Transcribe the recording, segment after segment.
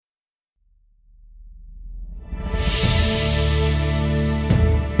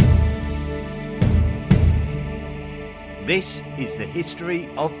This is the History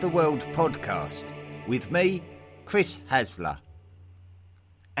of the World podcast with me, Chris Hasler.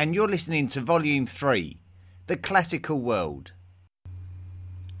 And you're listening to Volume 3, The Classical World.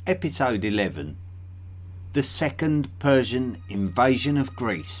 Episode 11, The Second Persian Invasion of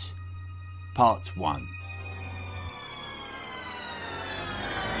Greece, Part 1.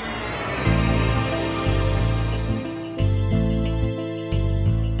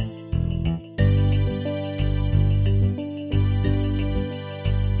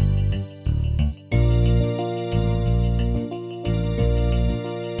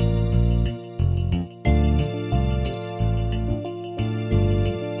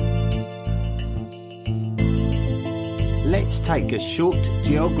 Let's take a short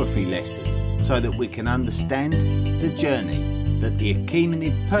geography lesson so that we can understand the journey that the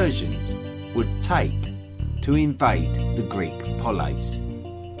Achaemenid Persians would take to invade the Greek polis.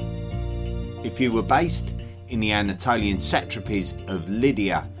 If you were based in the Anatolian satrapies of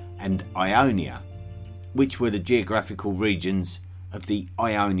Lydia and Ionia, which were the geographical regions of the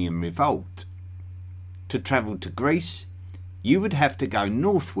Ionian Revolt, to travel to Greece, you would have to go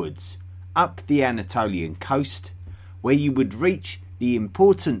northwards up the Anatolian coast, where you would reach the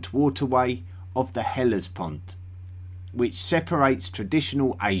important waterway of the Hellespont, which separates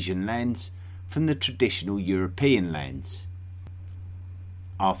traditional Asian lands from the traditional European lands.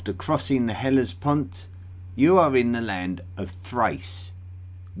 After crossing the Hellespont, you are in the land of Thrace,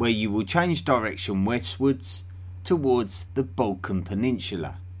 where you will change direction westwards towards the Balkan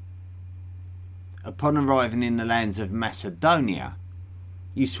Peninsula. Upon arriving in the lands of Macedonia,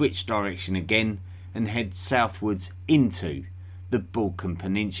 you switch direction again and head southwards into the Balkan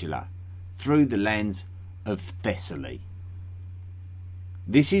Peninsula through the lands of Thessaly.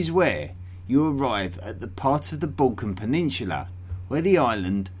 This is where you arrive at the part of the Balkan Peninsula where the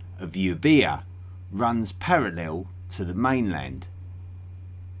island of Euboea runs parallel to the mainland.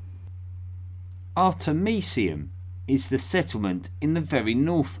 Artemisium is the settlement in the very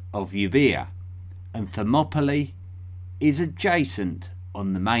north of Euboea, and Thermopylae is adjacent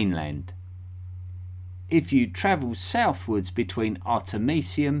on the mainland. If you travel southwards between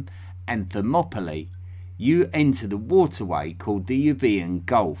Artemisium and Thermopylae, you enter the waterway called the Euboean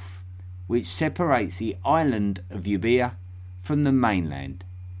Gulf, which separates the island of Euboea from the mainland.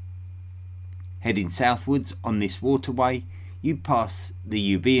 Heading southwards on this waterway, you pass the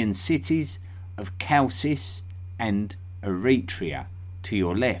Euboean cities of Chalcis and Eretria to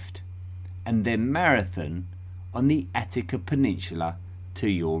your left, and then Marathon on the Attica Peninsula to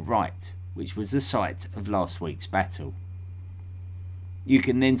your right, which was the site of last week's battle. You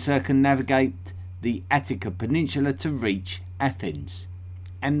can then circumnavigate the Attica Peninsula to reach Athens,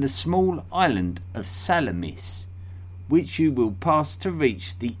 and the small island of Salamis, which you will pass to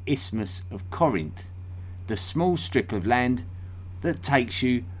reach the Isthmus of Corinth, the small strip of land that takes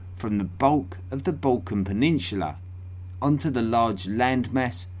you from the bulk of the Balkan Peninsula onto the large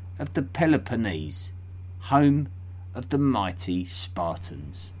landmass of the Peloponnese, home of the mighty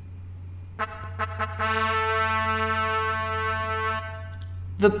Spartans.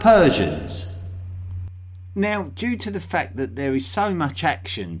 The Persians. Now, due to the fact that there is so much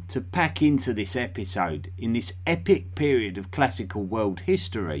action to pack into this episode in this epic period of classical world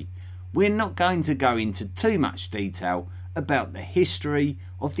history, we're not going to go into too much detail about the history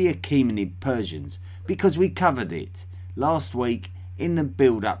of the Achaemenid Persians, because we covered it last week in the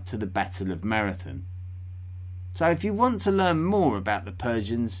build-up to the Battle of Marathon. So if you want to learn more about the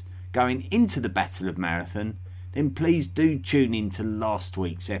Persians going into the Battle of Marathon, then please do tune in to last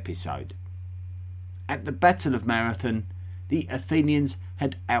week's episode. At the Battle of Marathon, the Athenians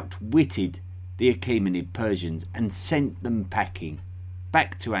had outwitted the Achaemenid Persians and sent them packing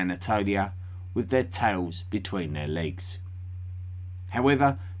back to Anatolia with their tails between their legs.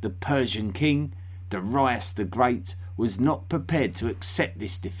 However, the Persian king, Darius the Great, was not prepared to accept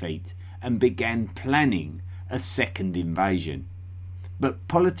this defeat and began planning a second invasion. But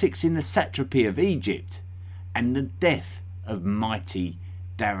politics in the satrapy of Egypt and the death of mighty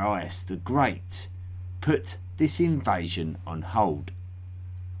Darius the Great put this invasion on hold.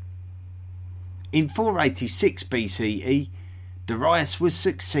 In 486 BCE, Darius was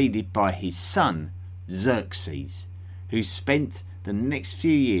succeeded by his son Xerxes, who spent the next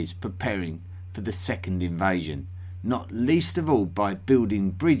few years preparing for the second invasion, not least of all by building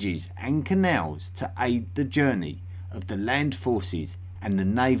bridges and canals to aid the journey of the land forces and the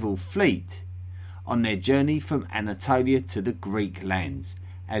naval fleet on their journey from Anatolia to the Greek lands,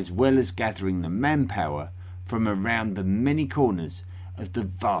 as well as gathering the manpower from around the many corners of the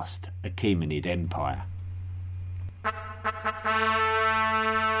vast Achaemenid Empire.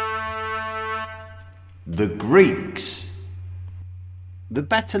 The Greeks. The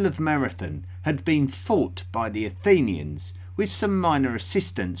Battle of Marathon had been fought by the Athenians with some minor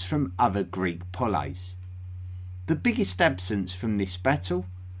assistance from other Greek poleis. The biggest absence from this battle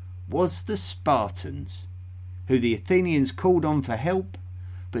was the Spartans, who the Athenians called on for help,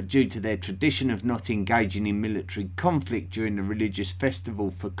 but due to their tradition of not engaging in military conflict during the religious festival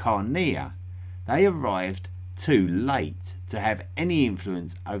for Carnea, they arrived too late to have any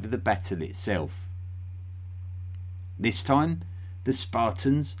influence over the battle itself. This time, the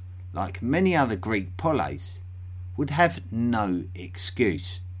Spartans, like many other Greek poleis, would have no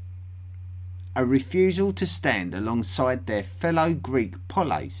excuse. A refusal to stand alongside their fellow Greek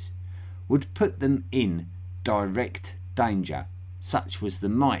poleis would put them in direct danger. Such was the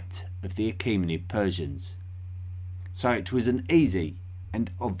might of the Achaemenid Persians. So it was an easy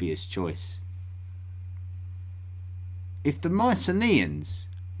and obvious choice. If the Mycenaeans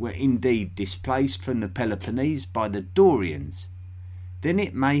were indeed displaced from the Peloponnese by the Dorians, then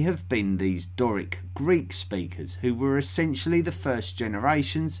it may have been these Doric Greek speakers who were essentially the first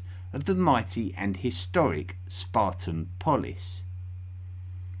generations of the mighty and historic Spartan polis.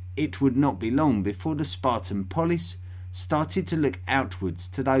 It would not be long before the Spartan polis started to look outwards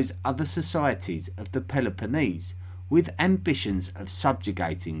to those other societies of the Peloponnese with ambitions of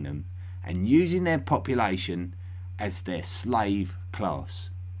subjugating them and using their population as their slave class.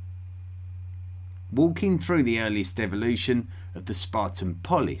 Walking through the earliest evolution of the Spartan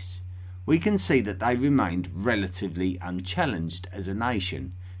polis, we can see that they remained relatively unchallenged as a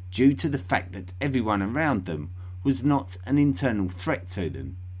nation due to the fact that everyone around them was not an internal threat to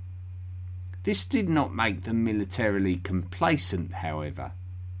them. This did not make them militarily complacent, however.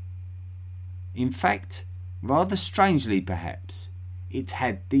 In fact, rather strangely perhaps, it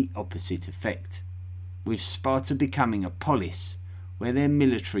had the opposite effect, with Sparta becoming a polis where their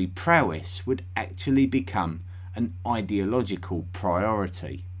military prowess would actually become an ideological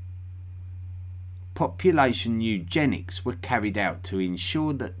priority. Population eugenics were carried out to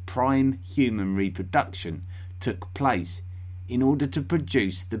ensure that prime human reproduction took place in order to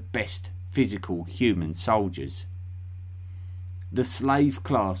produce the best physical human soldiers. The slave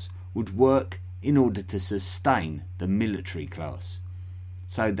class would work in order to sustain the military class,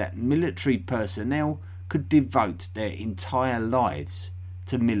 so that military personnel could devote their entire lives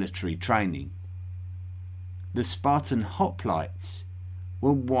to military training. The Spartan hoplites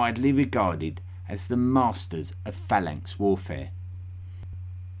were widely regarded as the masters of phalanx warfare.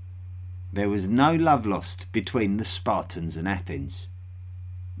 There was no love lost between the Spartans and Athens.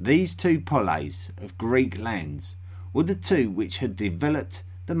 These two poleis of Greek lands were the two which had developed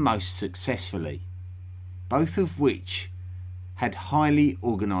the most successfully, both of which had highly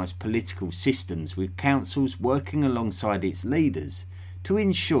organised political systems with councils working alongside its leaders to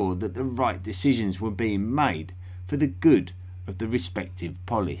ensure that the right decisions were being made for the good of the respective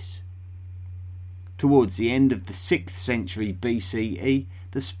polis. Towards the end of the 6th century BCE,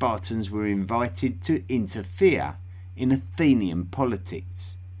 the Spartans were invited to interfere in Athenian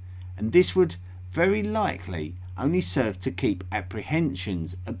politics, and this would very likely only serve to keep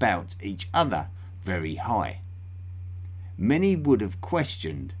apprehensions about each other very high. Many would have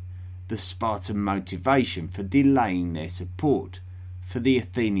questioned the Spartan motivation for delaying their support for the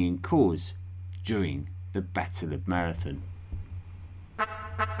Athenian cause during the Battle of Marathon.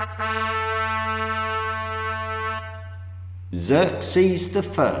 Xerxes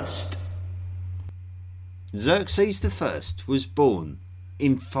I. Xerxes I was born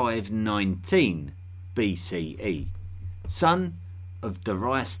in 519 BCE, son of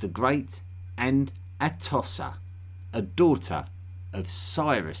Darius the Great and Atossa, a daughter of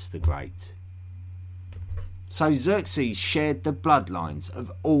Cyrus the Great. So Xerxes shared the bloodlines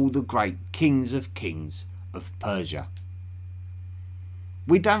of all the great kings of Persia.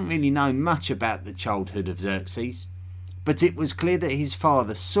 We don't really know much about the childhood of Xerxes, but it was clear that his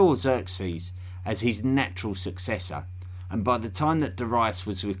father saw Xerxes as his natural successor, and by the time that Darius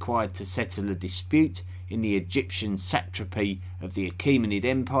was required to settle a dispute in the Egyptian satrapy of the Achaemenid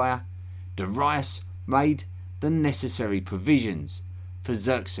Empire, Darius made the necessary provisions for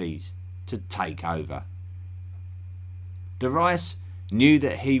Xerxes to take over. Darius knew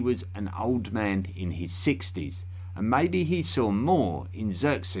that he was an old man in his 60s, and maybe he saw more in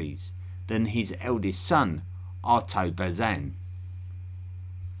Xerxes than his eldest son, Artabarzan.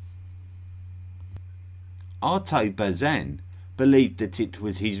 Artabarzan believed that it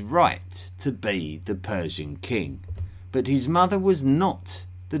was his right to be the Persian king, but his mother was not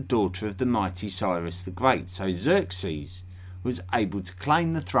the daughter of the mighty Cyrus the Great, so Xerxes was able to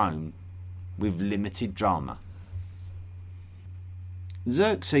claim the throne with limited drama.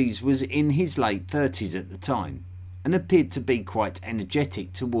 Xerxes was in his late 30s at the time, and appeared to be quite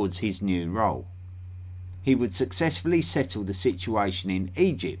energetic towards his new role. He would successfully settle the situation in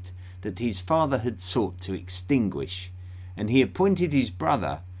Egypt that his father had sought to extinguish, and he appointed his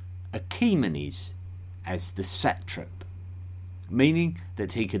brother Achaemenes as the satrap, meaning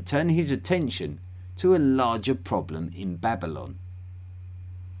that he could turn his attention to a larger problem in Babylon.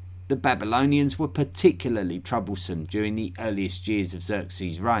 The Babylonians were particularly troublesome during the earliest years of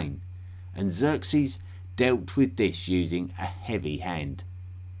Xerxes' reign, and Xerxes dealt with this using a heavy hand.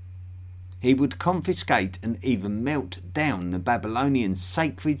 He would confiscate and even melt down the Babylonian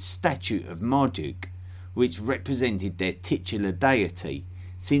sacred statue of Marduk, which represented their titular deity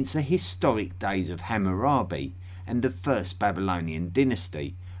since the historic days of Hammurabi and the first Babylonian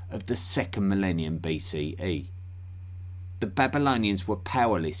dynasty of the 2nd millennium BCE. The Babylonians were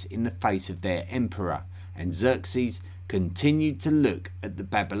powerless in the face of their emperor, and Xerxes continued to look at the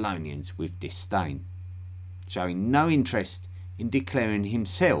Babylonians with disdain, showing no interest in declaring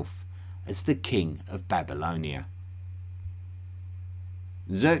himself as the king of Babylonia.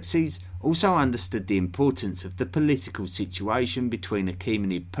 Xerxes also understood the importance of the political situation between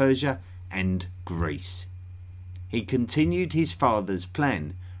Achaemenid Persia and Greece. He continued his father's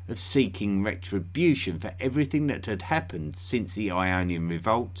plan of seeking retribution for everything that had happened since the Ionian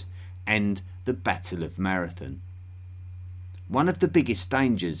Revolt and the Battle of Marathon. One of the biggest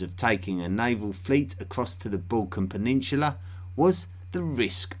dangers of taking a naval fleet across to the Balkan Peninsula was the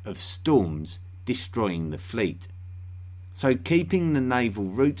risk of storms destroying the fleet. So keeping the naval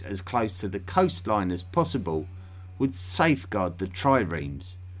route as close to the coastline as possible would safeguard the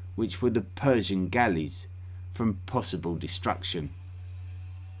triremes, which were the Persian galleys, from possible destruction.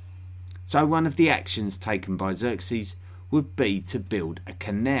 So one of the actions taken by Xerxes would be to build a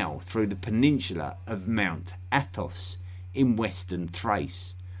canal through the peninsula of Mount Athos in western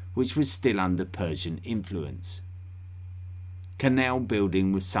Thrace, which was still under Persian influence. Canal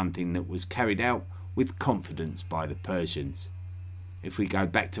building was something that was carried out with confidence by the Persians. If we go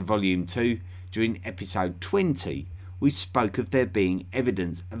back to volume 2, during episode 20, we spoke of there being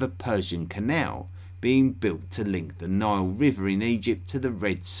evidence of a Persian canal being built to link the Nile River in Egypt to the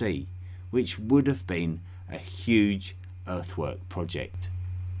Red Sea, which would have been a huge earthwork project.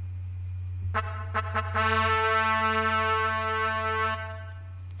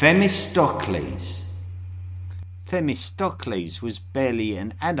 Themistocles. Themistocles was barely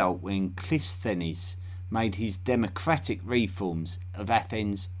an adult when Clisthenes made his democratic reforms of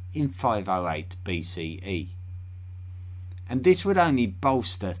Athens in 508 BCE. And this would only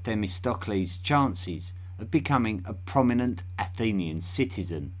bolster Themistocles' chances of becoming a prominent Athenian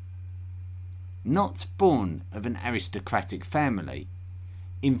citizen. Not born of an aristocratic family,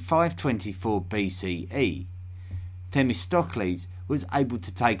 in 524 BCE, Themistocles was able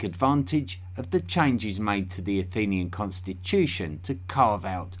to take advantage of the changes made to the Athenian constitution to carve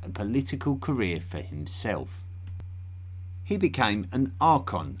out a political career for himself. He became an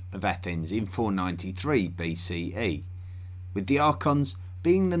archon of Athens in 493 BCE, with the archons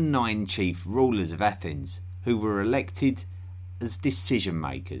being the 9 chief rulers of Athens who were elected as decision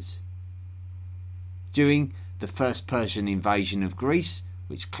makers. During the first Persian invasion of Greece,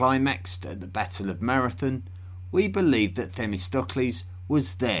 which climaxed at the Battle of Marathon, we believe that Themistocles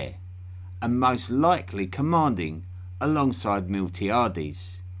was there, and most likely commanding alongside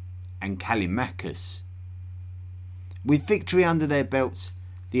Miltiades and Callimachus. With victory under their belts,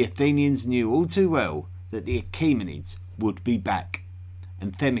 the Athenians knew all too well that the Achaemenids would be back,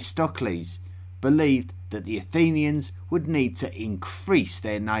 and Themistocles believed that the Athenians would need to increase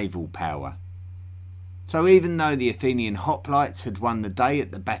their naval power. So even though the Athenian hoplites had won the day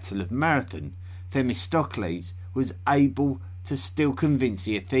at the Battle of Marathon, Themistocles was able to still convince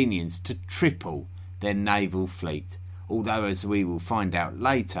the Athenians to triple their naval fleet, although, as we will find out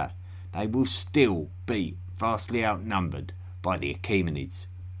later, they will still be vastly outnumbered by the Achaemenids.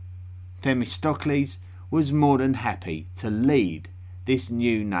 Themistocles was more than happy to lead this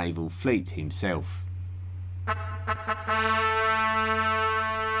new naval fleet himself.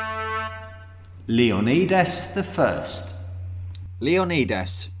 Leonidas I.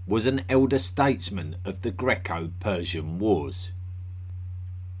 Leonidas was an elder statesman of the Greco-Persian Wars.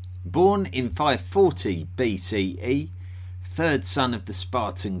 Born in 540 BCE, third son of the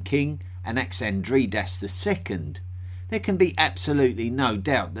Spartan king Anaxandridas II, there can be absolutely no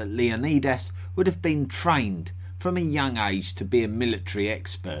doubt that Leonidas would have been trained from a young age to be a military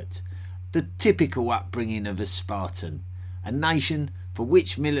expert, the typical upbringing of a Spartan, a nation for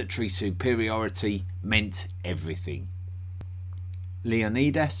which military superiority meant everything.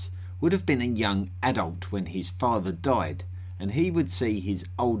 Leonidas would have been a young adult when his father died, and he would see his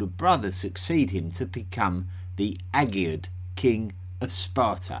older brother succeed him to become the the Aegeid king of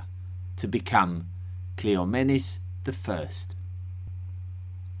Sparta to become Cleomenes I.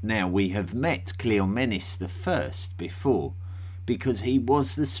 Now, we have met Cleomenes I before because he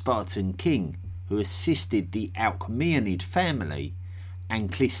was the Spartan king who assisted the Alcmaeonid family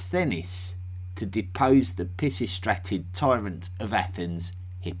and Clisthenes to depose the Pisistratid tyrant of Athens,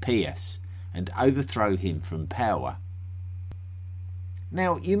 Hippias, and overthrow him from power.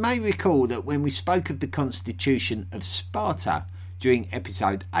 Now, you may recall that when we spoke of the constitution of Sparta during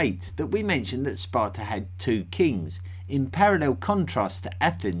episode 8, that we mentioned that Sparta had 2 kings, in parallel contrast to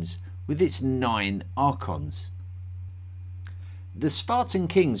Athens with its 9 archons. The Spartan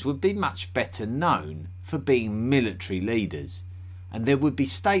kings would be much better known for being military leaders, and there would be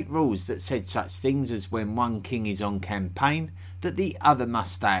state rules that said such things as when one king is on campaign, that the other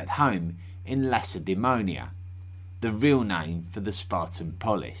must stay at home in Lacedaemonia, the real name for the Spartan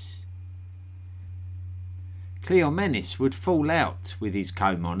polis. Cleomenes would fall out with his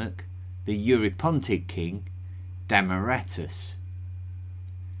co-monarch, the Eurypontid king, Damaratus.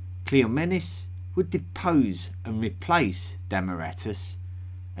 Cleomenes would depose and replace Damaratus,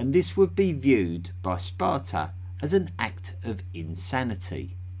 and this would be viewed by Sparta as an act of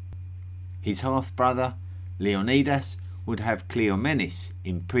insanity. His half-brother, Leonidas, would have Cleomenes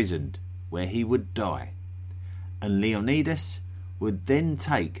imprisoned, where he would die, and Leonidas would then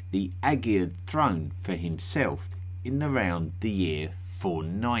take the Aegeid throne for himself in around the year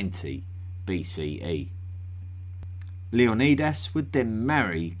 490 BCE. Leonidas would then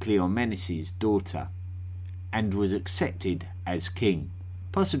marry Cleomenes' daughter and was accepted as king,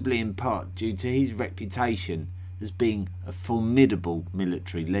 possibly in part due to his reputation as being a formidable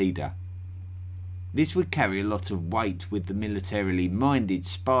military leader. This would carry a lot of weight with the militarily minded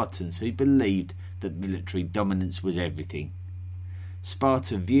Spartans who believed that military dominance was everything.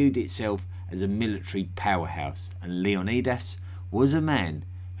 Sparta viewed itself as a military powerhouse, and Leonidas was a man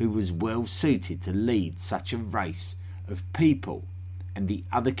who was well suited to lead such a race of people, and the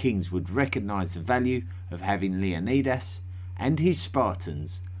other kings would recognise the value of having Leonidas and his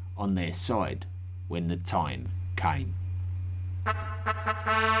Spartans on their side when the time came.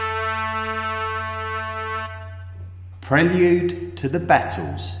 Prelude to the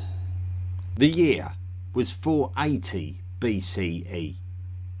battles. The year was 480 BCE,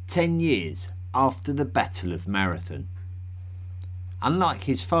 10 years after the Battle of Marathon. Unlike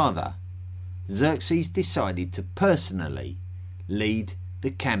his father, Xerxes decided to personally lead the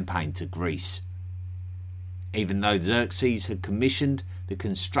campaign to Greece. Even though Xerxes had commissioned the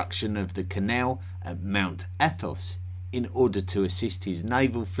construction of the canal at Mount Athos in order to assist his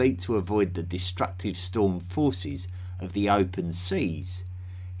naval fleet to avoid the destructive storm forces of the open seas,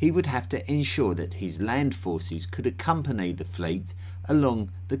 he would have to ensure that his land forces could accompany the fleet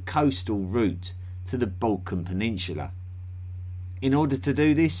along the coastal route to the Balkan Peninsula. In order to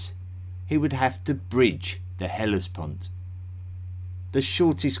do this, he would have to bridge the Hellespont. The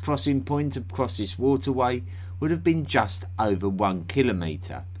shortest crossing point across this waterway would have been just over 1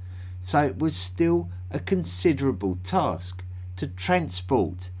 kilometre, so it was still a considerable task to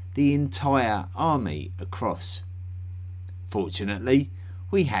transport the entire army across. Fortunately,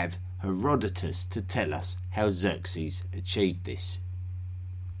 we have Herodotus to tell us how Xerxes achieved this.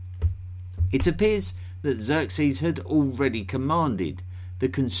 It appears that Xerxes had already commanded the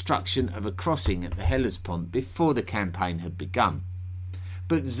construction of a crossing at the Hellespont before the campaign had begun.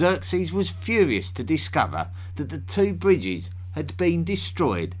 But Xerxes was furious to discover that the 2 bridges had been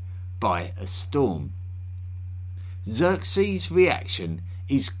destroyed by a storm. Xerxes' reaction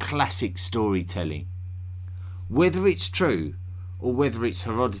is classic storytelling. Whether it's true or whether it's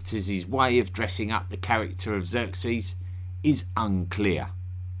Herodotus' way of dressing up the character of Xerxes is unclear.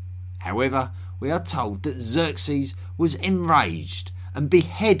 However, we are told that Xerxes was enraged and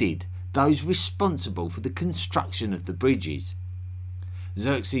beheaded those responsible for the construction of the bridges.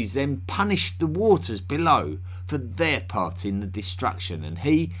 Xerxes then punished the waters below for their part in the destruction, and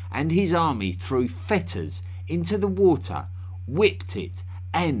he and his army threw fetters into the water, whipped it,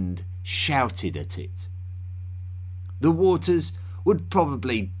 and shouted at it. The waters would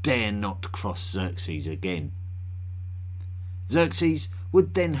probably dare not cross Xerxes again. Xerxes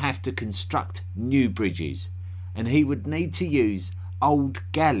would then have to construct new bridges, and he would need to use old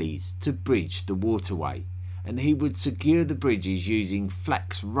galleys to bridge the waterway, and he would secure the bridges using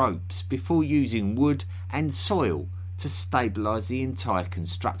flax ropes before using wood and soil to stabilise the entire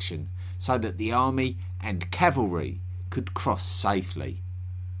construction so that the army and cavalry could cross safely.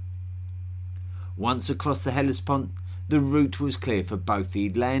 Once across the Hellespont, the route was clear for both the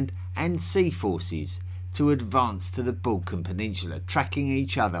land and sea forces to advance to the Balkan Peninsula, tracking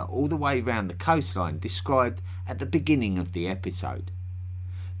each other all the way round the coastline described at the beginning of the episode.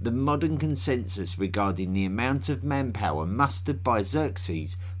 The modern consensus regarding the amount of manpower mustered by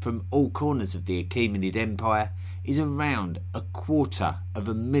Xerxes from all corners of the Achaemenid Empire is around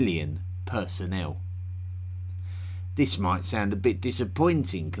 250,000 personnel. This might sound a bit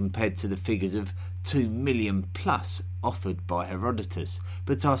disappointing compared to the figures of 2 million plus offered by Herodotus,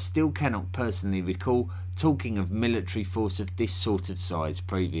 but I still cannot personally recall talking of military force of this sort of size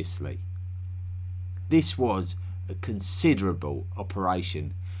previously. This was a considerable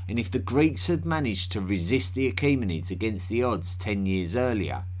operation, and if the Greeks had managed to resist the Achaemenids against the odds 10 years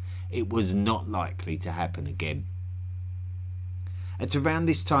earlier, it was not likely to happen again. At around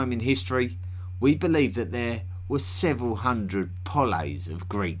this time in history, we believe that there were several hundred poleis of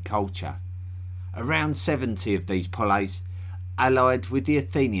Greek culture. Around 70 of these poleis allied with the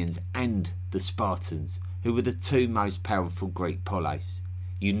Athenians and the Spartans, who were the two most powerful Greek poleis,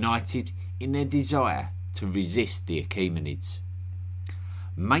 united in their desire to resist the Achaemenids.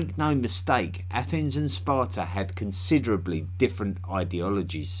 Make no mistake, Athens and Sparta had considerably different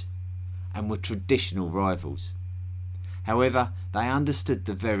ideologies and were traditional rivals. However, they understood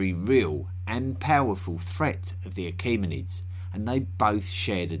the very real and powerful threat of the Achaemenids, and they both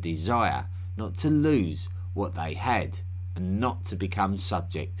shared a desire not to lose what they had and not to become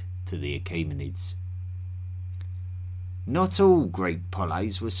subject to the Achaemenids. Not all Greek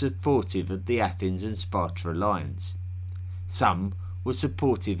poleis were supportive of the Athens and Sparta alliance. Some were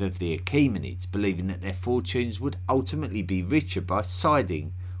supportive of the Achaemenids, believing that their fortunes would ultimately be richer by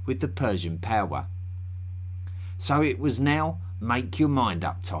siding with the Persian power. So it was now make your mind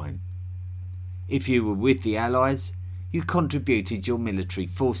up time. If you were with the Allies, you contributed your military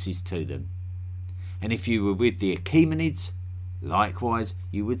forces to them. And if you were with the Achaemenids, likewise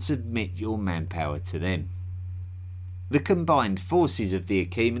you would submit your manpower to them. The combined forces of the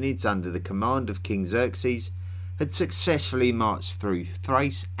Achaemenids under the command of King Xerxes had successfully marched through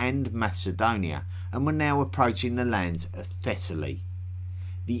Thrace and Macedonia and were now approaching the lands of Thessaly.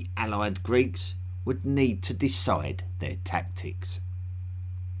 The allied Greeks would need to decide their tactics.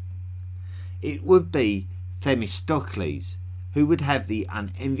 It would be Themistocles who would have the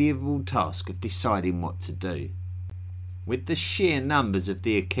unenviable task of deciding what to do. With the sheer numbers of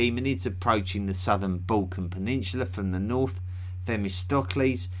the Achaemenids approaching the southern Balkan Peninsula from the north,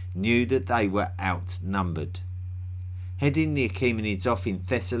 Themistocles knew that they were outnumbered. Heading the Achaemenids off in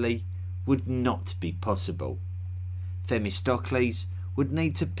Thessaly would not be possible. Themistocles would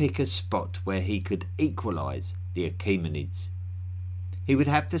need to pick a spot where he could equalise the Achaemenids. He would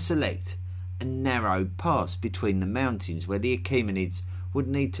have to select a narrow pass between the mountains where the Achaemenids would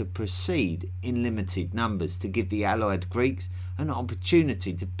need to proceed in limited numbers to give the allied Greeks an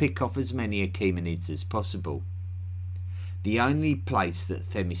opportunity to pick off as many Achaemenids as possible. The only place that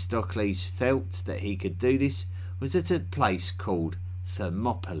Themistocles felt that he could do this was at a place called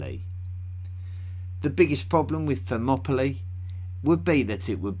Thermopylae. The biggest problem with Thermopylae would be that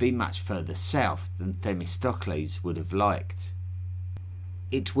it would be much further south than Themistocles would have liked.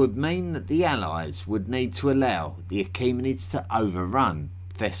 It would mean that the Allies would need to allow the Achaemenids to overrun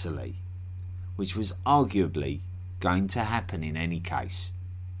Thessaly, which was arguably going to happen in any case.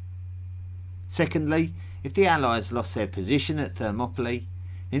 Secondly, if the Allies lost their position at Thermopylae,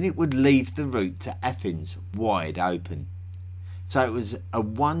 then it would leave the route to Athens wide open. So it was a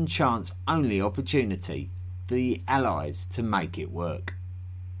one chance only opportunity for the Allies to make it work.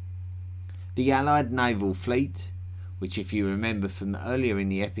 The Allied naval fleet, which if you remember from earlier in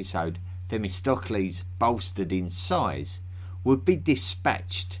the episode, Themistocles bolstered in size, would be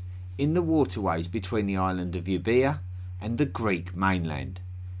dispatched in the waterways between the island of Euboea and the Greek mainland,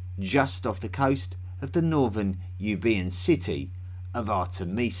 just off the coast of the northern Euboean city of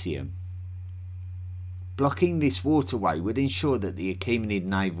Artemisium. Blocking this waterway would ensure that the Achaemenid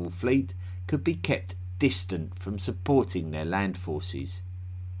naval fleet could be kept distant from supporting their land forces.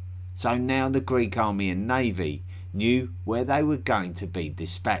 So now the Greek army and navy knew where they were going to be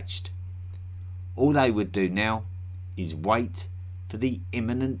dispatched. All they would do now is wait for the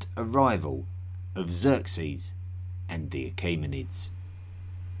imminent arrival of Xerxes and the Achaemenids.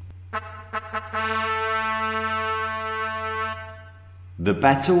 The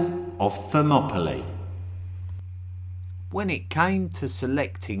Battle of Thermopylae. When it came to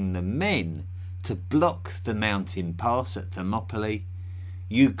selecting the men to block the mountain pass at Thermopylae,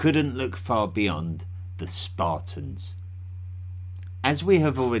 you couldn't look far beyond the Spartans. As we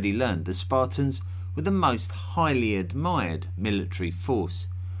have already learned, the Spartans were the most highly admired military force,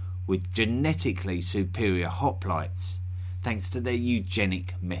 with genetically superior hoplites, thanks to their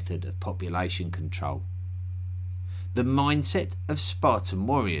eugenic method of population control. The mindset of Spartan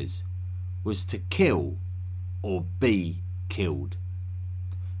warriors was to kill or be killed.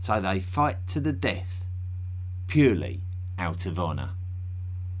 So they fight to the death, purely out of honour.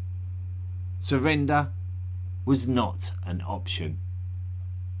 Surrender was not an option.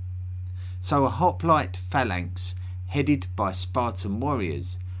 So a hoplite phalanx headed by Spartan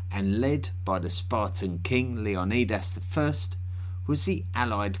warriors and led by the Spartan king Leonidas I was the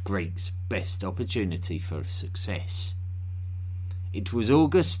allied Greeks' best opportunity for success. It was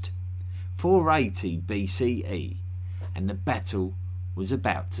August 480 BCE and the battle was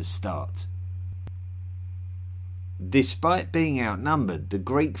about to start. Despite being outnumbered, the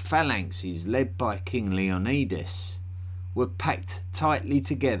Greek phalanxes led by King Leonidas were packed tightly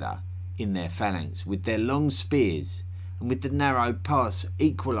together in their phalanx with their long spears and with the narrow pass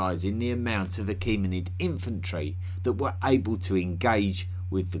equalising the amount of Achaemenid infantry that were able to engage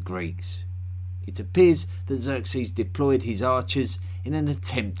with the Greeks. It appears that Xerxes deployed his archers in an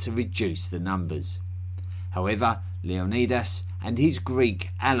attempt to reduce the numbers. However, Leonidas and his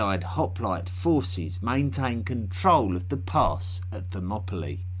Greek allied hoplite forces maintained control of the pass at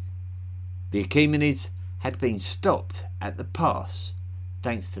Thermopylae. The Achaemenids had been stopped at the pass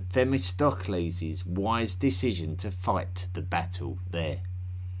thanks to Themistocles' wise decision to fight the battle there.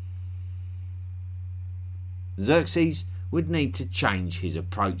 Xerxes would need to change his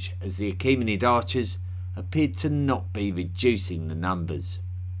approach as the Achaemenid archers appeared to not be reducing the numbers.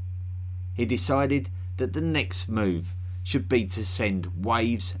 He decided that the next move should be to send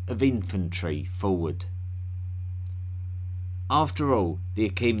waves of infantry forward. After all, the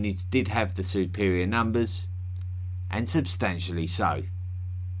Achaemenids did have the superior numbers, and substantially so.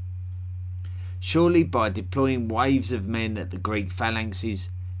 Surely by deploying waves of men at the Greek phalanxes,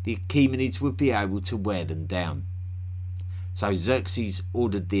 the Achaemenids would be able to wear them down. So Xerxes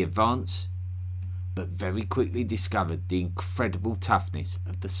ordered the advance, but very quickly discovered the incredible toughness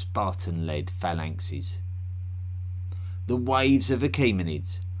of the Spartan-led phalanxes. The waves of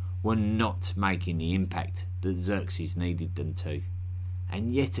Achaemenids were not making the impact that Xerxes needed them to,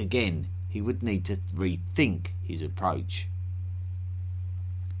 and yet again he would need to rethink his approach.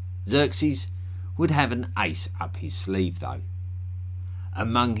 Xerxes would have an ace up his sleeve though.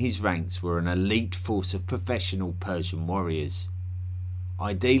 Among his ranks were an elite force of professional Persian warriors.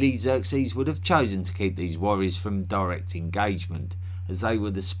 Ideally, Xerxes would have chosen to keep these warriors from direct engagement, as they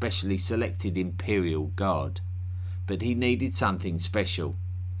were the specially selected Imperial Guard. But he needed something special,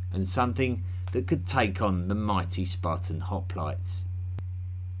 and something that could take on the mighty Spartan hoplites.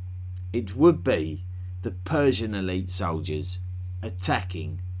 It would be the Persian elite soldiers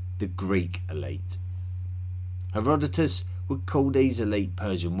attacking the Greek elite. Herodotus would call these elite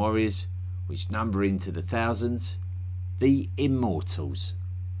Persian warriors, which number into the thousands, the Immortals.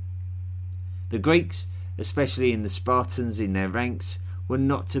 The Greeks, especially in the Spartans in their ranks, were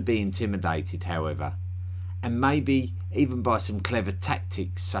not to be intimidated, however, and maybe even by some clever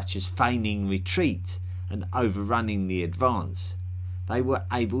tactics such as feigning retreat and overrunning the advance, they were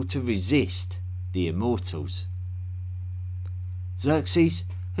able to resist the Immortals. Xerxes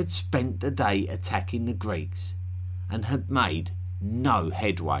had spent the day attacking the Greeks and had made no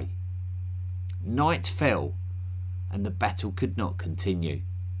headway. Night fell and the battle could not continue.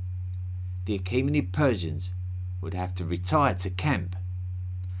 The Achaemenid Persians would have to retire to camp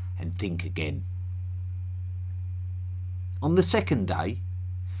and think again. On the second day,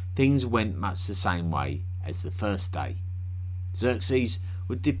 things went much the same way as the first day. Xerxes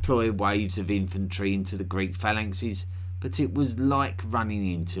would deploy waves of infantry into the Greek phalanxes, but it was like running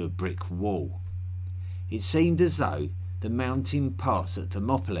into a brick wall. It seemed as though the mountain pass at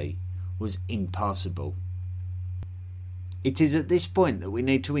Thermopylae was impassable. It is at this point that we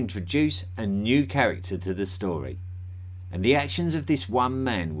need to introduce a new character to the story, and the actions of this one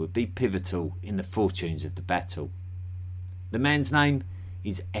man would be pivotal in the fortunes of the battle. The man's name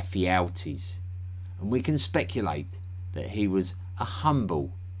is Ephialtes, and we can speculate that he was a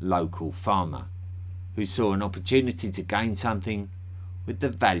humble local farmer who saw an opportunity to gain something with the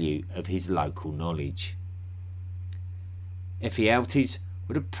value of his local knowledge. Ephialtes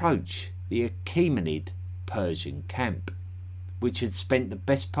would approach the Achaemenid Persian camp, which had spent the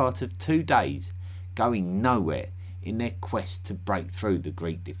best part of 2 days going nowhere in their quest to break through the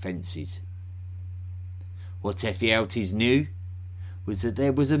Greek defences. What Ephialtes knew was that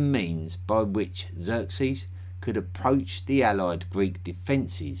there was a means by which Xerxes could approach the allied Greek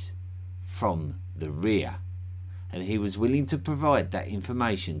defences from the rear, and he was willing to provide that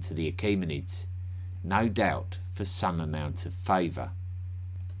information to the Achaemenids, no doubt for some amount of favour.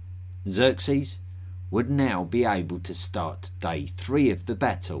 Xerxes would now be able to start day 3 of the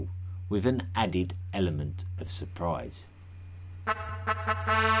battle with an added element of surprise.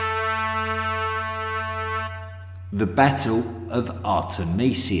 The Battle of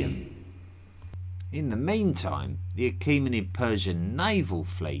Artemisium. In the meantime, the Achaemenid Persian naval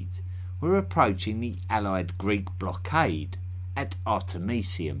fleet were approaching the allied Greek blockade at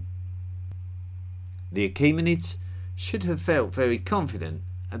Artemisium. The Achaemenids should have felt very confident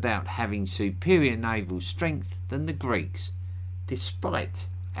about having superior naval strength than the Greeks, despite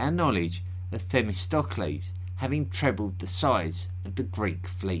our knowledge of Themistocles having trebled the size of the Greek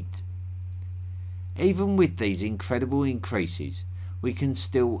fleet. Even with these incredible increases, we can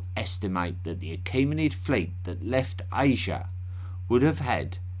still estimate that the Achaemenid fleet that left Asia would have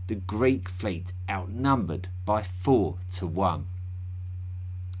had the Greek fleet outnumbered by 4-1.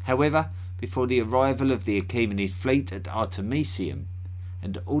 However, before the arrival of the Achaemenid fleet at Artemisium,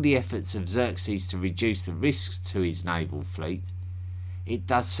 and all the efforts of Xerxes to reduce the risks to his naval fleet, it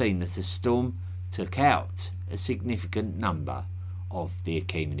does seem that a storm took out a significant number of the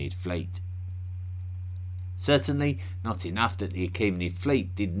Achaemenid fleet. Certainly not enough that the Achaemenid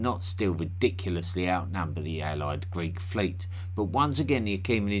fleet did not still ridiculously outnumber the allied Greek fleet, but once again the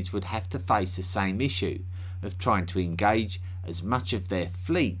Achaemenids would have to face the same issue of trying to engage as much of their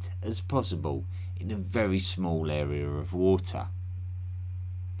fleet as possible in a very small area of water.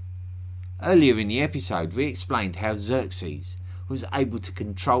 Earlier in the episode we explained how Xerxes was able to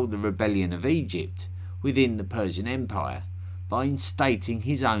control the rebellion of Egypt within the Persian Empire by instating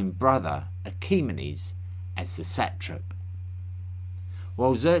his own brother Achaemenes as the satrap.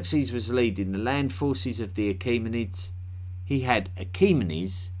 While Xerxes was leading the land forces of the Achaemenids, he had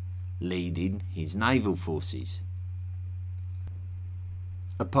Achaemenes leading his naval forces.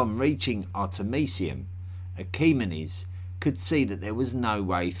 Upon reaching Artemisium, Achaemenes could see that there was no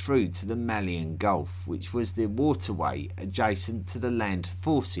way through to the Malian Gulf, which was the waterway adjacent to the land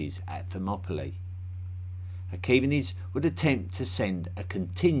forces at Thermopylae. Achaemenes would attempt to send a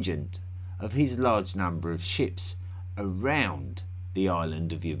contingent of his large number of ships around the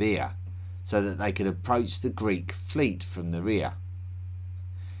island of Euboea, so that they could approach the Greek fleet from the rear.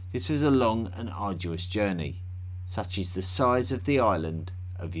 This was a long and arduous journey, such is the size of the island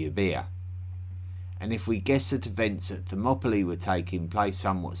of Euboea, and if we guess that events at Thermopylae were taking place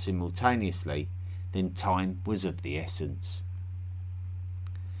somewhat simultaneously, then time was of the essence.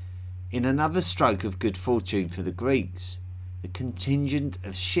 In another stroke of good fortune for the Greeks, the contingent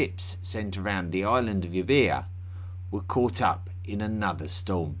of ships sent around the island of Euboea were caught up in another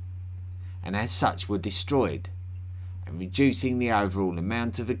storm, and as such were destroyed, and reducing the overall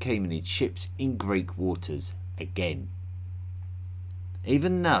amount of Achaemenid ships in Greek waters again.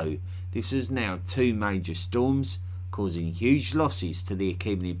 Even though this was now two major storms, causing huge losses to the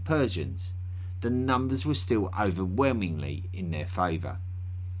Achaemenid Persians, the numbers were still overwhelmingly in their favour.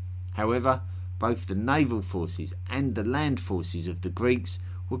 However, both the naval forces and the land forces of the Greeks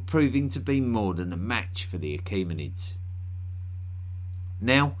were proving to be more than a match for the Achaemenids.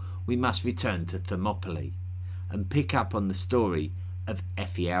 Now we must return to Thermopylae and pick up on the story of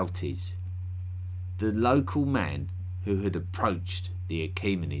Ephialtes, the local man who had approached the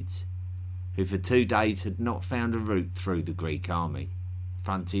Achaemenids, who for 2 days had not found a route through the Greek army,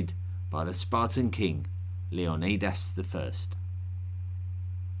 fronted by the Spartan king Leonidas I.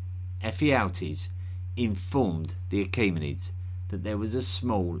 Ephialtes informed the Achaemenids that there was a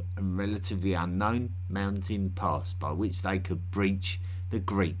small and relatively unknown mountain pass by which they could breach the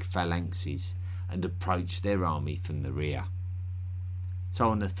Greek phalanxes and approach their army from the rear. So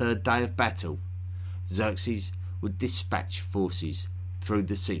on the 3rd day of battle, Xerxes would dispatch forces through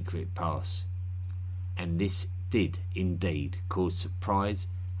the secret pass, and this did indeed cause surprise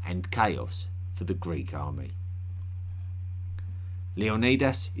and chaos for the Greek army.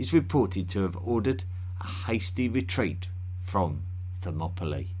 Leonidas is reported to have ordered a hasty retreat from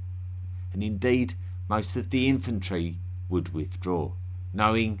Thermopylae, and indeed most of the infantry would withdraw,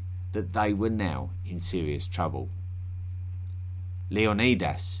 knowing that they were now in serious trouble.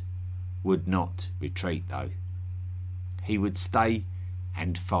 Leonidas would not retreat though. He would stay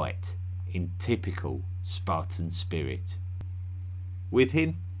and fight in typical Spartan spirit. With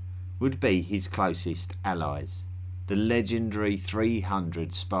him would be his closest allies, the legendary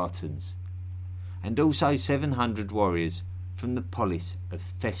 300 Spartans, and also 700 warriors from the polis of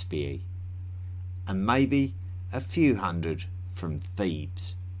Thespiae, and maybe a few hundred from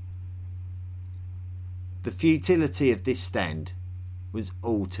Thebes. The futility of this stand was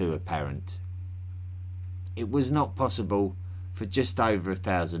all too apparent. It was not possible for just over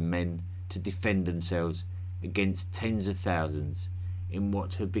 1,000 men to defend themselves against tens of thousands in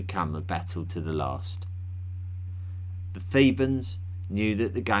what had become a battle to the last. The Thebans knew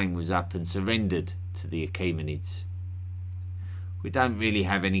that the game was up and surrendered to the Achaemenids. We don't really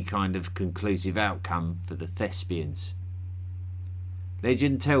have any kind of conclusive outcome for the Thespians.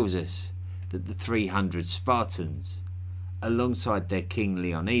 Legend tells us that the 300 Spartans, alongside their king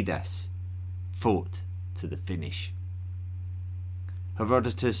Leonidas, fought to the finish.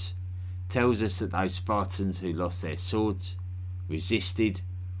 Herodotus tells us that those Spartans who lost their swords resisted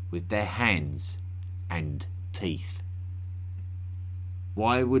with their hands and teeth.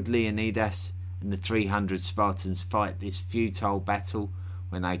 Why would Leonidas and the 300 Spartans fight this futile battle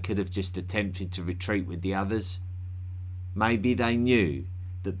when they could have just attempted to retreat with the others? Maybe they knew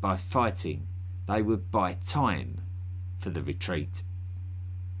that by fighting they would buy time for the retreat.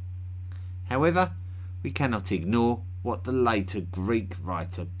 However, we cannot ignore what the later Greek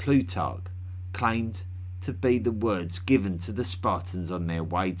writer Plutarch claimed to be the words given to the Spartans on their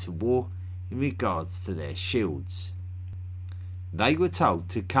way to war in regards to their shields. They were told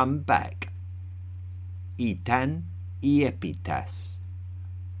to come back itan iepitas,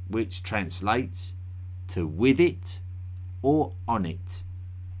 which translates to with it or on it.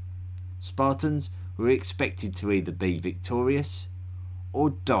 Spartans were expected to either be victorious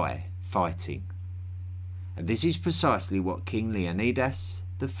or die fighting. And this is precisely what King Leonidas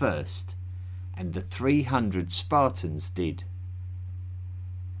I and the 300 Spartans did.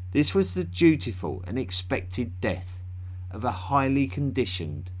 This was the dutiful and expected death of a highly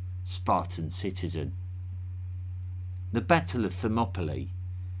conditioned Spartan citizen. The Battle of Thermopylae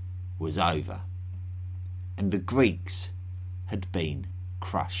was over, and the Greeks had been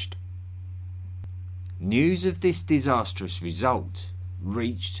crushed. News of this disastrous result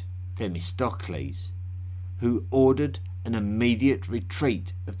reached Themistocles, who ordered an immediate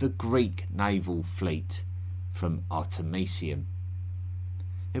retreat of the Greek naval fleet from Artemisium.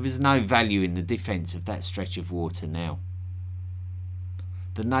 There was no value in the defence of that stretch of water now.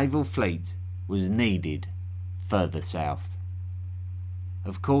 The naval fleet was needed further south.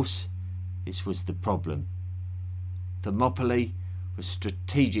 Of course, this was the problem. Thermopylae was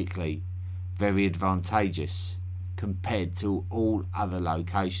strategically very advantageous compared to all other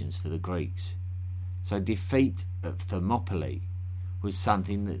locations for the Greeks. So defeat at Thermopylae was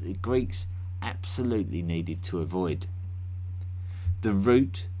something that the Greeks absolutely needed to avoid. The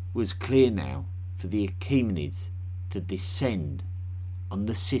route was clear now for the Achaemenids to descend on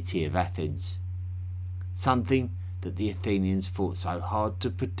the city of Athens, something that the Athenians fought so hard to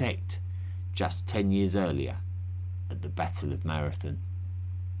protect just 10 years earlier at the Battle of Marathon.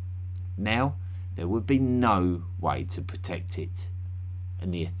 Now there would be no way to protect it,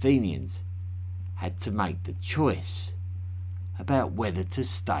 and the Athenians had to make the choice about whether to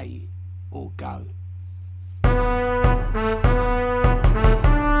stay or go.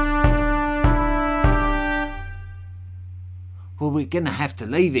 Well, we're going to have to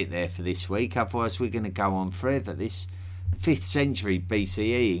leave it there for this week, otherwise we're going to go on forever. This 5th century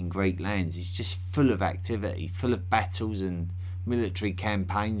BCE in Greek lands is just full of activity, full of battles and military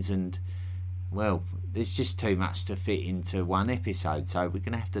campaigns, and, well, there's just too much to fit into one episode, so we're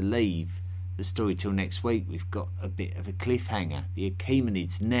going to have to leave the story till next week. We've got a bit of a cliffhanger. The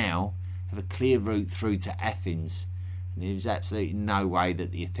Achaemenids now have a clear route through to Athens, and there's absolutely no way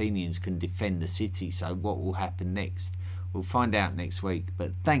that the Athenians can defend the city, so what will happen next? We'll find out next week,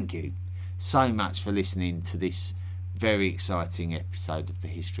 but thank you so much for listening to this very exciting episode of the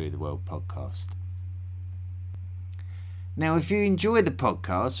History of the World podcast. Now, if you enjoy the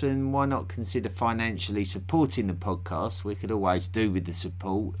podcast, then why not consider financially supporting the podcast? We could always do with the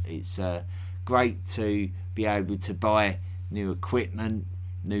support. It's great to be able to buy new equipment,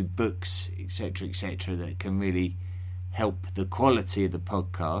 new books, etc., that can really help the quality of the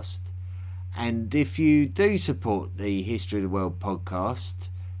podcast. And if you do support the History of the World podcast,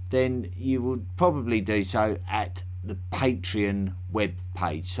 then you would probably do so at the Patreon web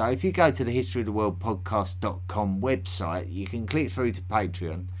page. So if you go to the historyoftheworldpodcast.com website, you can click through to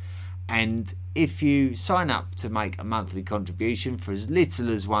Patreon, and if you sign up to make a monthly contribution for as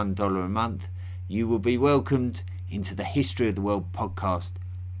little as $1 a month, you will be welcomed into the History of the World podcast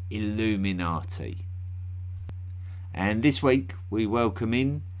Illuminati. And this week we welcome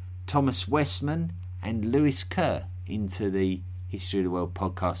in Thomas Westman and Lewis Kerr into the History of the World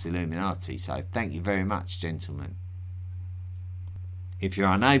podcast Illuminati. So thank you very much, gentlemen. If you're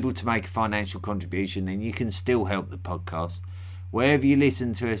unable to make a financial contribution, then you can still help the podcast. Wherever you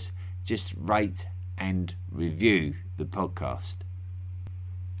listen to us, just rate and review the podcast.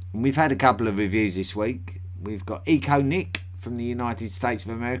 And we've had a couple of reviews this week. We've got Eco Nick from the United States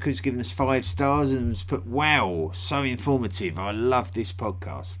of America who's given us 5 stars and has put, wow, so informative. I love this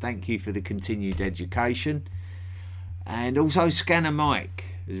podcast. Thank you for the continued education. And also Scanner Mike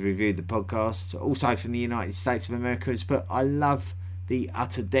has reviewed the podcast, also from the United States of America, has put, I love the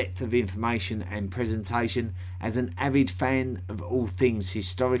utter depth of information and presentation. As an avid fan of all things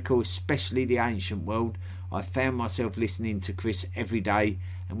historical, especially the ancient world, I found myself listening to Chris every day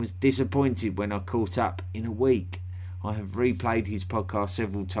and was disappointed when I caught up in a week. I have replayed his podcast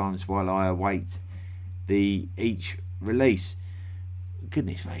several times while I await each release.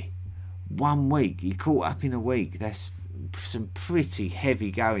 Goodness me, 1 week, you caught up in a week. That's some pretty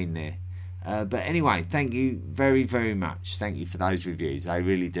heavy going there. But anyway, thank you very, very much. Thank you for those reviews. They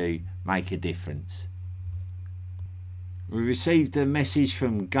really do make a difference. We received a message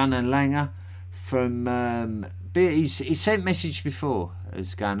from Gunnar Langer from... he's sent message before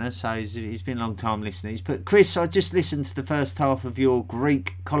as Gunnar, so he's been a long time listener. He's put, Chris, I just listened to the first half of your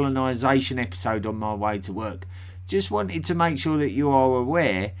Greek colonisation episode on my way to work. Just wanted to make sure that you are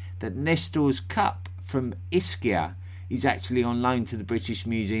aware that Nestor's Cup from Ischia is actually on loan to the British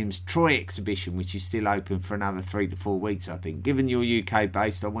Museum's Troy exhibition, which is still open for another 3 to 4 weeks, I think. Given you're UK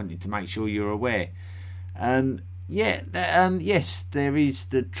based, I wanted to make sure you're aware. Yes, there is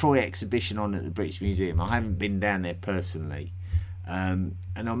the Troy exhibition on at the British Museum. I haven't been down there personally, and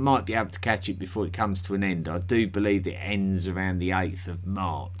I might be able to catch it before it comes to an end. I do believe it ends around the 8th of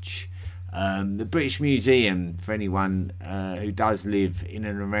March. The British Museum, for anyone who does live in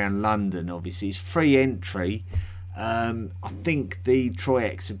and around London, obviously, is free entry. I think the Troy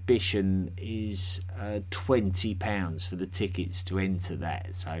exhibition is £20 for the tickets to enter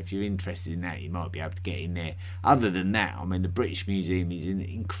that, so if you're interested in that, you might be able to get in there. Other than that, I mean, the British Museum is an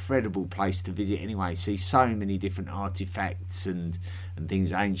incredible place to visit anyway. See so many different artefacts and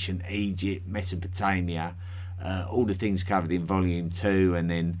things, ancient Egypt, Mesopotamia, all the things covered in volume 2,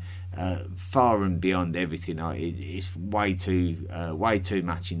 and then far and beyond everything. It's way too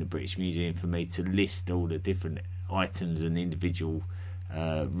much in the British Museum for me to list all the different items and individual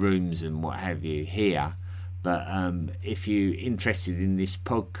rooms and what have you here. But if you're interested in this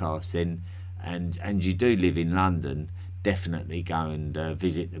podcast, then and you do live in London, definitely go and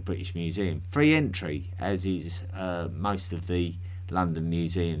visit the British Museum. Free entry, as is most of the London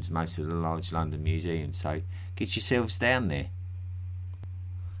museums, most of the large London museums. So get yourselves down there.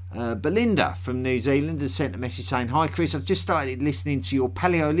 Belinda from New Zealand has sent a message saying, Hi Chris, I've just started listening to your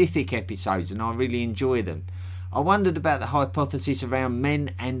Paleolithic episodes and I really enjoy them. I wondered about the hypothesis around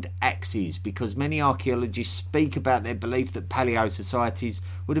men and axes, because many archaeologists speak about their belief that paleo societies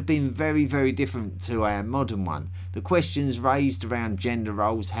would have been very, very different to our modern one. The questions raised around gender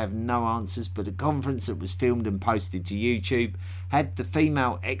roles have no answers, but a conference that was filmed and posted to YouTube had the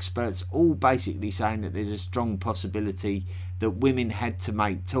female experts all basically saying that there's a strong possibility that women had to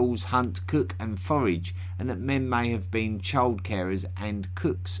make tools, hunt, cook and forage, and that men may have been child carers and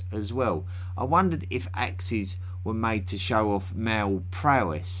cooks as well. I wondered if axes were made to show off male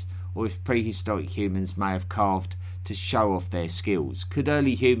prowess, or if prehistoric humans may have carved to show off their skills. Could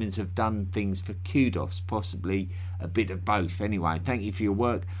early humans have done things for kudos? Possibly a bit of both. Anyway, thank you for your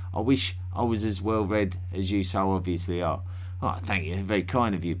work. I wish I was as well read as you so obviously are. Oh, thank you. Very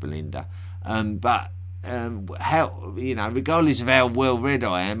kind of you, Belinda. How, regardless of how well read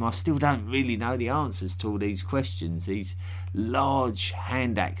I am, I still don't really know the answers to all these questions. These large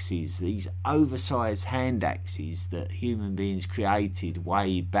hand axes, these oversized hand axes that human beings created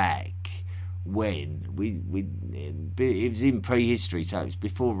way back when it was in prehistory, so it was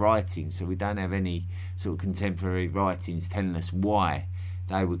before writing, so we don't have any sort of contemporary writings telling us why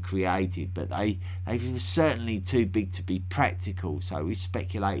they were created, but they were certainly too big to be practical, so we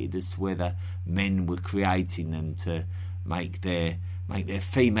speculated as to whether men were creating them to make their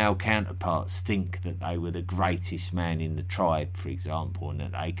female counterparts think that they were the greatest man in the tribe, for example, and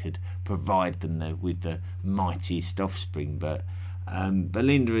that they could provide them with the mightiest offspring. But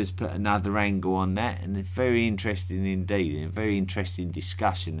Belinda has put another angle on that, and it's very interesting indeed, and a very interesting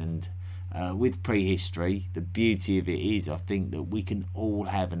discussion. And with prehistory, the beauty of it is, I think, that we can all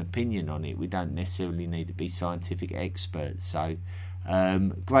have an opinion on it. We don't necessarily need to be scientific experts. So,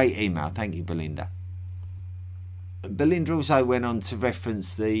 great email. Thank you, Belinda. Belinda also went on to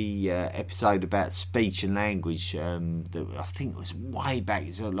reference the episode about speech and language that I think was way back.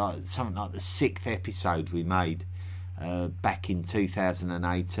 It's something like the 6th episode we made back in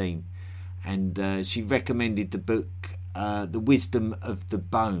 2018. And she recommended the book The Wisdom of the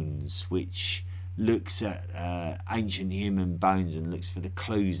Bones, which looks at ancient human bones and looks for the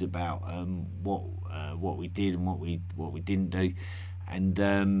clues about what we did and what we didn't do.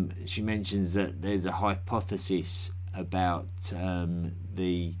 And she mentions that there's a hypothesis about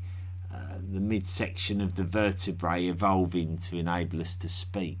the midsection of the vertebrae evolving to enable us to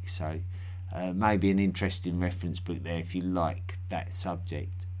speak. So maybe an interesting reference book there if you like that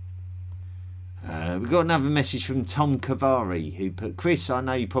subject. We've got another message from Tom Cavari, who put, Chris, I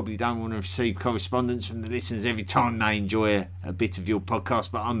know you probably don't want to receive correspondence from the listeners every time they enjoy a bit of your podcast,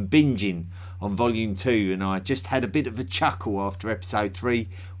 but I'm binging on volume 2 and I just had a bit of a chuckle after episode 3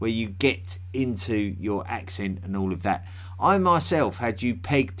 where you get into your accent and all of that. I myself had you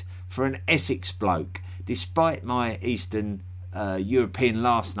pegged for an Essex bloke. Despite my Eastern European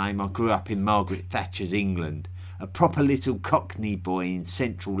last name, I grew up in Margaret Thatcher's England, a proper little Cockney boy in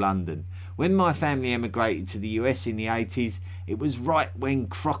central London. When my family emigrated to the US in the 80s, it was right when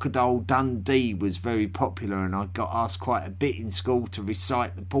Crocodile Dundee was very popular, and I got asked quite a bit in school to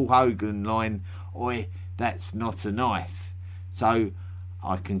recite the Paul Hogan line, "Oi, that's not a knife." So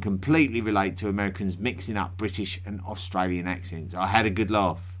I can completely relate to Americans mixing up British and Australian accents. I had a good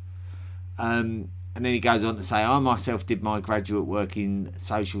laugh. And then he goes on to say, I myself did my graduate work in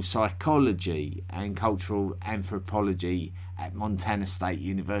social psychology and cultural anthropology at Montana State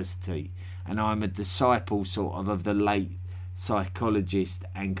University, and I'm a disciple sort of the late psychologist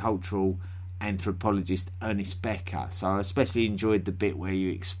and cultural anthropologist Ernest Becker. So I especially enjoyed the bit where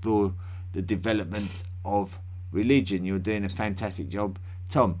you explore the development of religion. You're doing a fantastic job,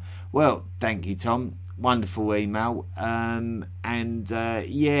 Tom. Well, thank you, Tom. Wonderful email. Yeah,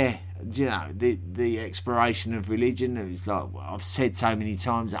 you know, the exploration of religion is, like I've said so many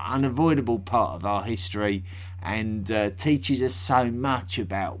times, an unavoidable part of our history, and teaches us so much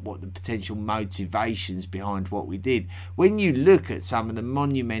about what the potential motivations behind what we did. When you look at some of the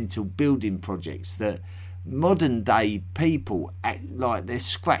monumental building projects that modern day people act like they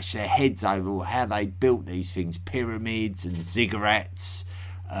scratch their heads over how they built these things, pyramids and ziggurats,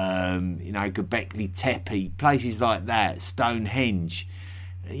 Göbekli Tepe, places like that, Stonehenge.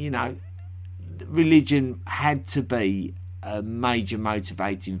 You know, religion had to be a major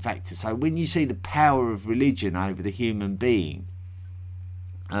motivating factor. So when you see the power of religion over the human being,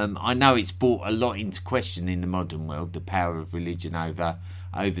 I know it's brought a lot into question in the modern world, the power of religion over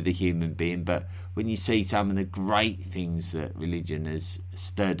the human being, but when you see some of the great things that religion has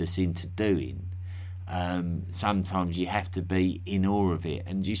stirred us into doing, sometimes you have to be in awe of it,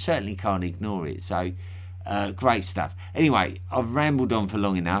 and you certainly can't ignore it. So great stuff. Anyway, I've rambled on for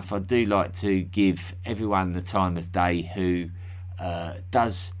long enough. I do like to give everyone the time of day who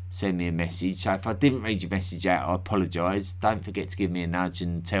does send me a message. So if I didn't read your message out, I apologise. Don't forget to give me a nudge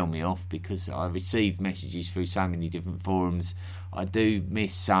and tell me off, because I receive messages through so many different forums. I do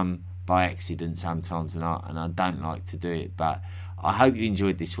miss some by accident sometimes, and I don't like to do it, but I hope you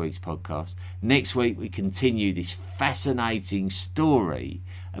enjoyed this week's podcast. Next week we continue this fascinating story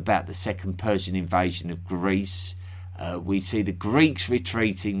about the second Persian invasion of Greece. We see the Greeks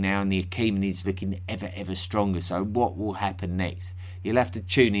retreating now and the Achaemenids looking ever stronger. So what will happen next? You'll have to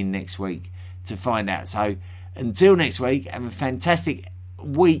tune in next week to find out. So until next week, have a fantastic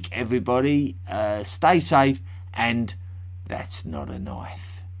week, everybody. Stay safe, and that's not a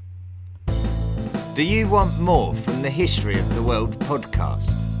knife. Do you want more from the History of the World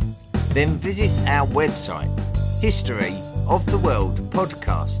podcast? Then visit our website,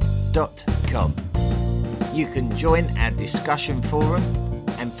 historyoftheworldpodcast.com. You can join our discussion forum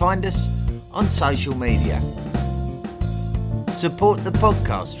and find us on social media. Support the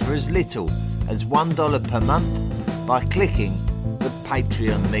podcast for as little as $1 per month by clicking the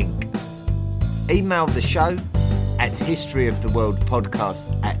Patreon link. Email the show at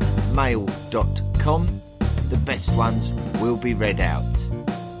historyoftheworldpodcast@mail.com. The best ones will be read out.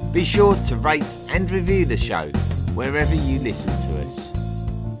 Be sure to rate and review the show wherever you listen to us.